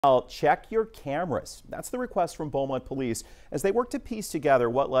Check your cameras. That's the request from Beaumont police as they work to piece together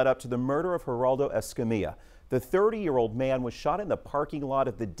what led up to the murder of Geraldo Escamilla. The 30-year-old man was shot in the parking lot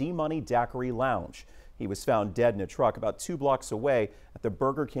of the D-Money Daiquiri Lounge. He was found dead in a truck about 2 blocks away at the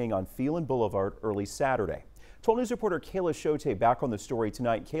Burger King on Phelan Boulevard early Saturday. 12 News reporter Kayla Shote back on the story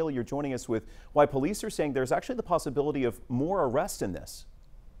tonight. Kayla, you're joining us with why police are saying there's actually the possibility of more arrests in this.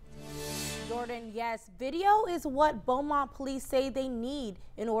 Jordan, yes, video is what Beaumont police say they need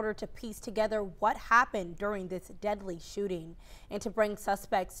in order to piece together what happened during this deadly shooting and to bring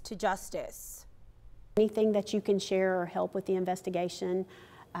suspects to justice. Anything that you can share or help with the investigation,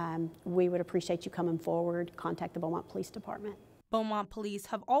 we would appreciate you coming forward. Contact the Beaumont Police Department. Beaumont police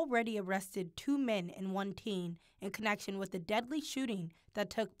have already arrested 2 men and 1 teen in connection with the deadly shooting that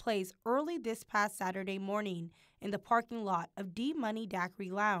took place early this past Saturday morning in the parking lot of D-Money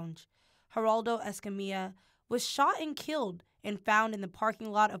Daiquiri Lounge. Geraldo Escamilla was shot and killed and found in the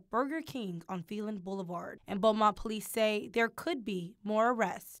parking lot of Burger King on Phelan Boulevard. And Beaumont police say there could be more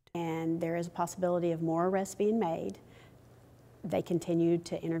arrests. And there is a possibility of more arrests being made. They continue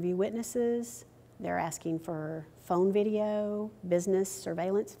to interview witnesses. They're asking for phone video, business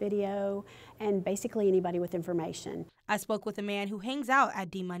surveillance video, and basically anybody with information. I spoke with a man who hangs out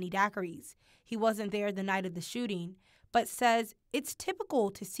at D-Money Daiquiris. He wasn't there the night of the shooting, but says it's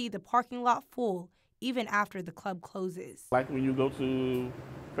typical to see the parking lot full even after the club closes. Like when you go to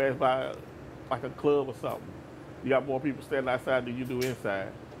pass by like a club or something, you got more people standing outside than you do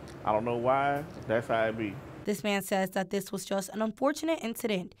inside. I don't know why, that's how it be. This man says that this was just an unfortunate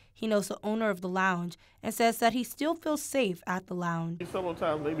incident. He knows the owner of the lounge and says that he still feels safe at the lounge.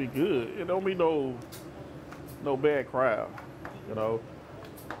 Sometimes they be good. It don't be no bad crowd, you know.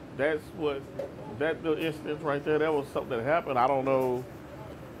 That's what, that little incident right there, that was something that happened. I don't know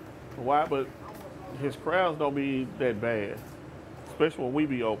why, but his crowds don't be that bad. Especially when we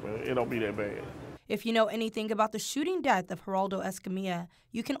be open, it don't be that bad. If you know anything about the shooting death of Geraldo Escamilla,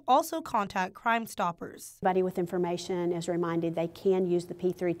 you can also contact Crime Stoppers. Anybody with information is reminded they can use the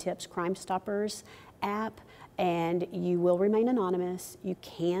P3 Tips Crime Stoppers app, and you will remain anonymous. You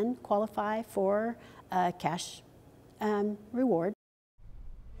can qualify for a cash reward.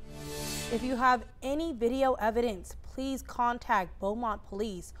 If you have any video evidence, please contact Beaumont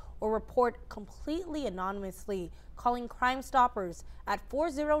Police or report completely anonymously calling Crime Stoppers at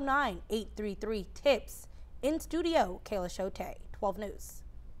 409-833-TIPS. In studio, Kayla Shote, 12 News.